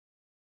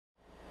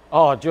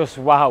Oh, just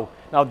wow.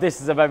 Now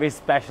this is a very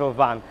special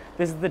van.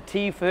 This is the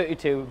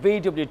T32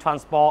 VW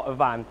Transporter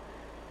van.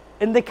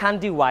 In the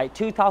candy white,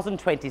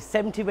 2020,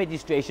 70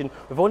 registration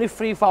with only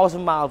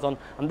 3,000 miles on,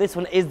 and this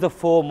one is the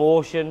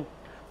 4Motion.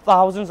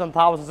 Thousands and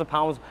thousands of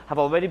pounds have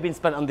already been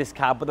spent on this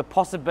car, but the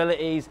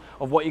possibilities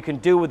of what you can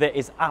do with it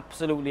is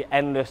absolutely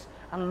endless.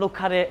 And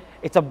look at it,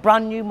 it's a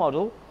brand new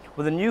model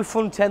with a new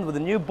front end, with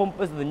the new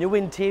bumpers, with the new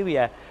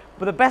interior.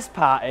 But the best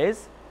part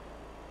is,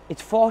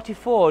 it's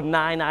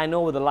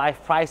 44,990 with the life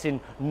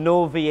pricing,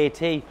 no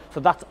VAT, so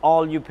that's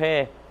all you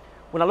pay.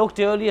 When I looked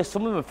earlier,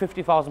 some of them are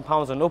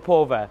 £50,000 and up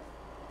over.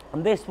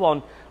 And this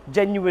one,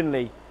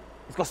 genuinely,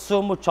 it's got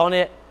so much on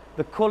it.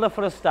 The colour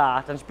for a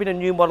start, and it's been a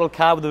new model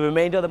car with the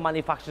remainder of the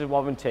manufacturer's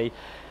warranty.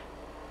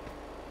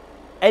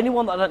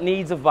 Anyone that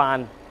needs a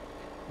van,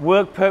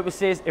 work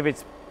purposes, if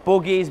it's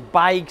buggies,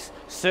 bikes,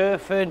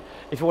 surfing,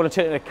 if you want to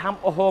turn it into a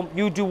camper home,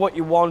 you do what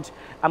you want.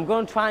 I'm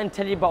going to try and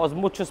tell you about as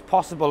much as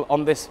possible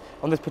on this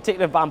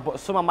particular van, but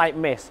some I might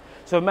miss.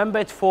 So remember,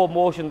 it's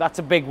 4Motion, that's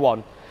a big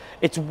one.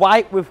 It's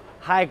white with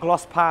high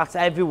gloss parts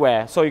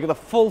everywhere. So you've got the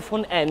full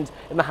front end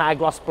in the high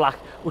gloss black,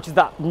 which is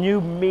that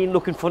new mean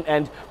looking front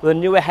end with a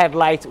newer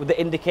headlight with the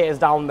indicators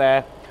down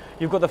there.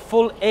 You've got the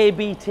full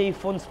ABT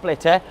front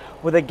splitter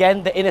with,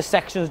 again, the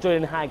intersections done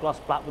in high gloss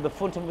black with the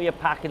front and rear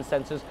parking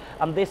sensors,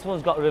 and this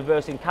one's got a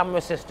reversing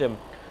camera system.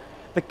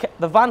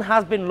 The van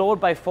has been lowered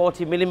by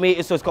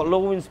 40mm, so it's got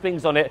lowering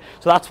springs on it,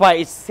 so that's why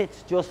it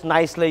sits just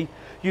nicely.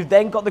 You've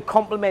then got the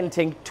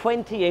complementing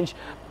 20-inch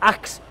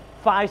Axe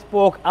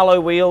 5-spoke alloy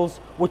wheels,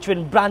 which are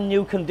in brand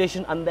new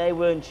condition and they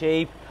weren't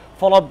cheap,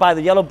 followed by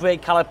the yellow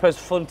brake calipers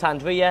front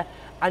and rear,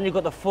 and you've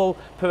got the full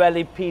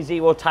Pirelli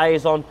P0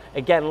 tyres on,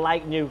 again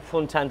like new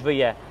front and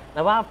rear.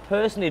 Now I've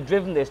personally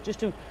driven this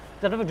I've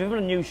never driven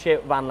a new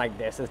shaped van like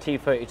this, the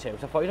T32, so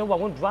I thought, you know what,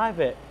 I won't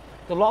drive it.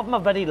 A lot of them are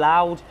very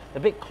loud,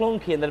 they're a bit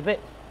clunky, and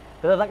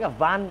they're like a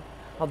van.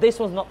 Now this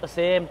one's not the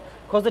same,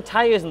 because the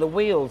tyres and the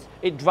wheels,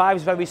 it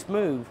drives very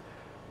smooth.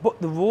 But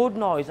the road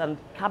noise and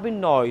cabin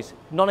noise,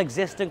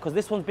 non-existent, because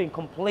this one's been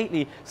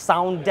completely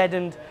sound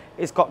deadened.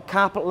 It's got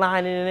carpet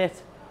lining in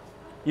it.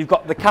 You've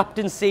got the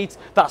captain's seat,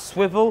 that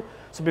swivel.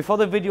 So before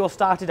the video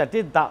started, I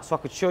did that so I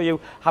could show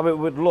you how it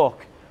would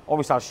look.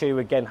 Obviously, I'll show you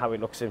again how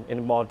it looks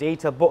in more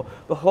detail, but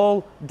the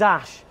whole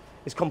dash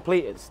is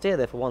completely, stay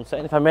there for 1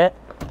 second if I may.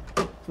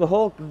 So the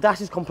whole dash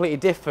is completely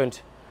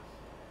different.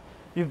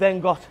 You've then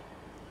got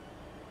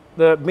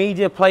the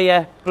media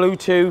player,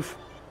 Bluetooth,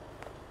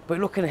 but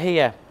look in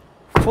here.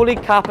 Fully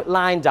carpet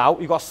lined out,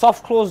 you've got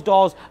soft closed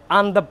doors,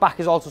 and the back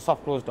is also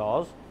soft closed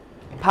doors.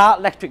 Part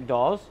electric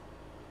doors.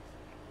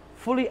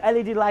 Fully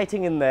LED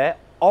lighting in there,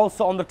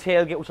 also on the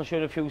tailgate, which I'll show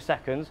you in a few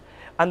seconds.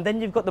 And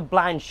then you've got the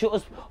blind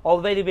shutters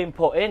already been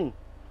put in.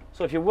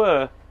 So if you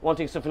were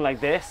wanting something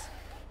like this,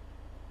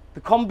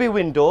 the Kombi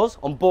windows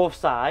on both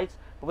sides,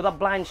 but with that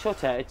blind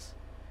shutter,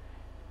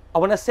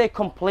 when I say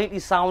completely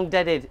sound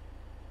deadened,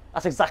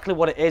 that's exactly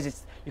what it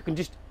is. You can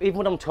just, even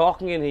when I'm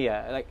talking in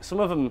here, like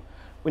some of them,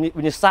 when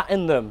you sat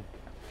in them,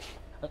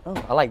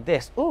 oh, I like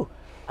this. Oh,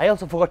 I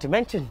also forgot to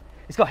mention,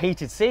 it's got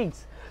heated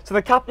seats. So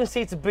the captain's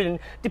seats are brilliant.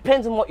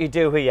 Depends on what you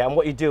do here and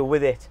what you do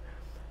with it.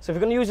 So if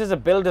you're going to use it as a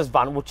builder's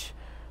van, which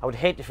I would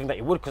hate to think that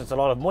you would because it's a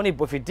lot of money,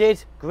 but if you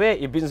did, great,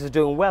 your business is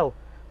doing well.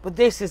 But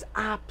this is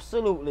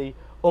absolutely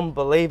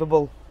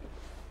unbelievable.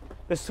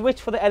 The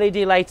switch for the LED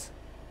lights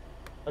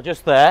are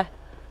just there.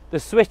 The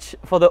switch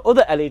for the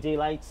other LED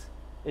lights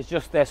is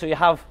just there. So you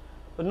have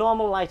the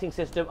normal lighting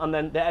system and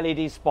then the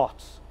LED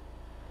spots.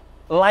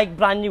 Like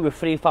brand new with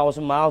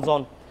 3,000 miles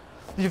on.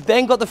 You've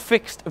then got the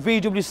fixed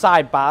VW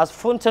sidebars,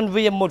 front and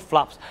rear mud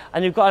flaps,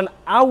 and you've got an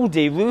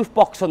Audi roof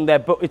box on there,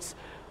 but it's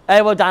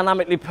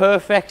aerodynamically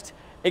perfect.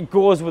 It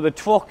goes with a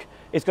truck.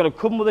 It's going to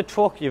come with a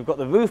truck. You've got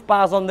the roof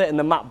bars on there in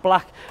the matte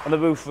black and the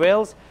roof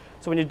rails.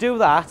 So when you do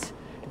that,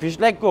 if you just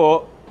let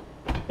go,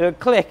 it'll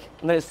click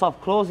and then it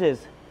soft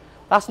closes.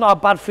 That's not a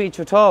bad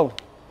feature at all.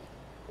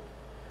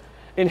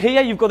 In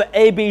here, you've got the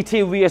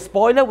ABT rear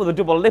spoiler with a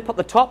double lip at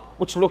the top,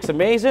 which looks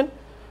amazing.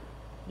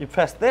 You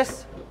press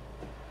this,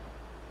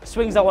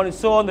 swings that on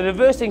its own. The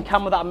reversing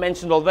camera that I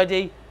mentioned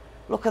already,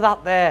 look at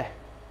that there.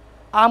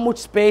 How much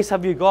space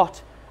have you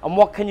got and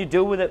what can you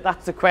do with it?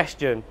 That's the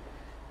question.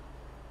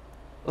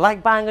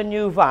 Like buying a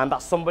new van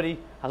that somebody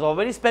has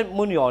already spent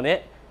money on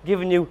it,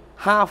 giving you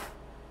half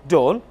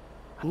done,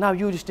 and now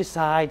you just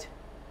decide,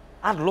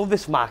 I'd love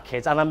this for my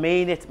kids, and I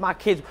mean it. My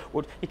kids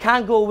would, you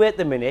can't go away at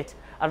the minute.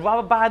 I'd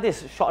rather buy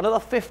this, shot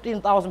another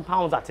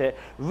 £15,000 at it,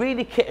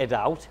 really kitted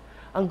out,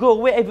 and go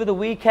away every other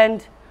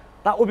weekend.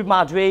 That would be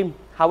my dream.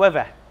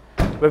 However,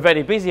 we're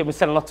very busy and we're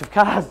selling lots of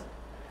cars.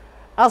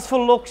 As for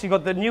looks, you've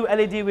got the new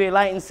LED rear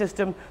lighting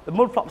system, the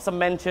mud flaps I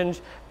mentioned,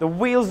 the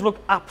wheels look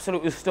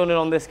absolutely stunning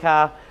on this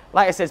car.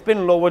 Like I said, it's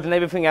been lowered and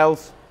everything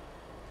else.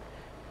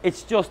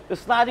 It's just the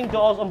sliding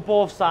doors on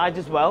both sides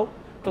as well,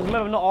 because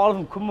remember, not all of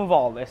them come with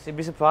all this, you'd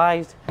be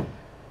surprised.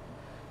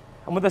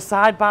 And with the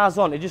sidebars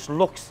on, it just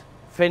looks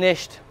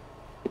finished.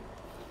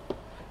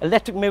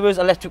 Electric mirrors,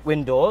 electric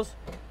windows.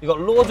 You've got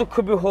loads of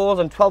cubby holes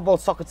and 12-volt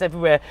sockets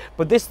everywhere,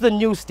 but this is the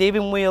new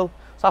steering wheel.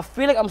 So I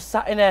feel like I'm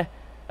sat in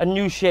a a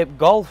new shape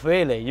Golf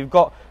really. You've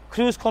got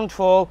cruise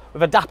control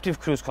with adaptive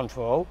cruise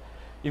control.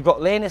 You've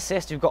got lane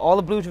assist, you've got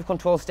all the Bluetooth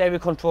controls, stereo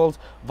controls,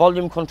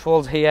 volume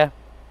controls here.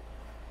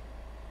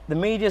 The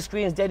media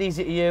screen is dead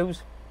easy to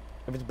use.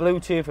 If it's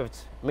Bluetooth, if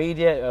it's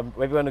media,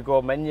 wherever you want to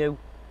go, menu.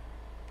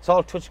 It's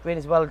all touchscreen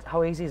as well.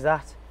 How easy is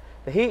that?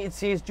 The heated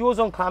seats, dual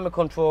zone climate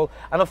control,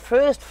 and a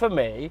first for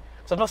me,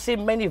 because I've not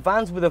seen many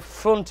vans with a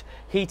front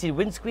heated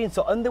windscreen.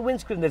 So on the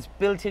windscreen there's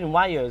built-in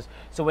wires,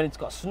 so when it's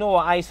got snow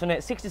or ice on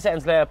it, 60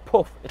 seconds later,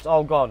 poof, it's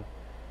all gone.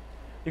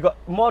 You've got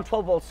more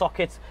 12-volt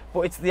sockets,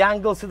 but it's the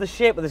angle to the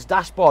shape of this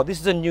dashboard. This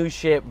is a new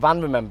shape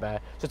van, remember.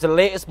 So it's the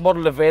latest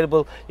model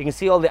available. You can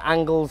see all the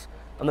angles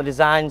and the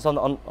designs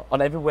on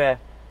everywhere.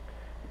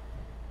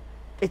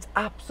 It's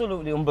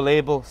absolutely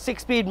unbelievable.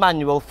 6-speed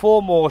manual,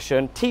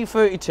 4Motion,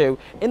 T32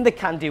 in the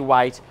candy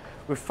white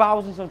with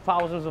thousands and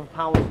thousands of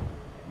pounds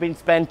being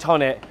spent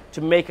on it to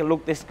make it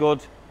look this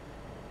good.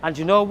 And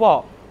you know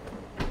what?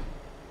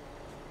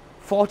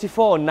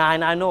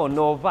 44,990,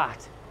 no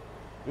VAT.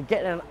 You're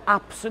getting an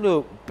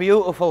absolute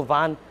beautiful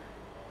van.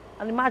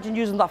 And imagine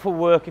using that for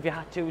work if you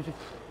had to.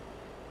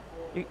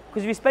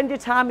 Because if you spend your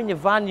time in your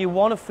van, you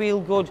want to feel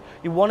good.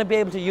 You want to be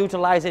able to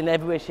utilise it in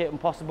every way, shape and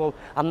possible.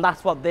 And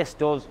that's what this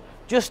does.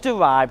 Just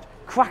arrived,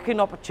 cracking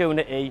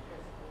opportunity.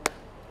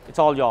 It's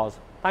all yours.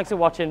 Thanks for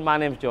watching. My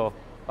name's Joe.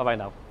 Bye-bye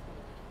now.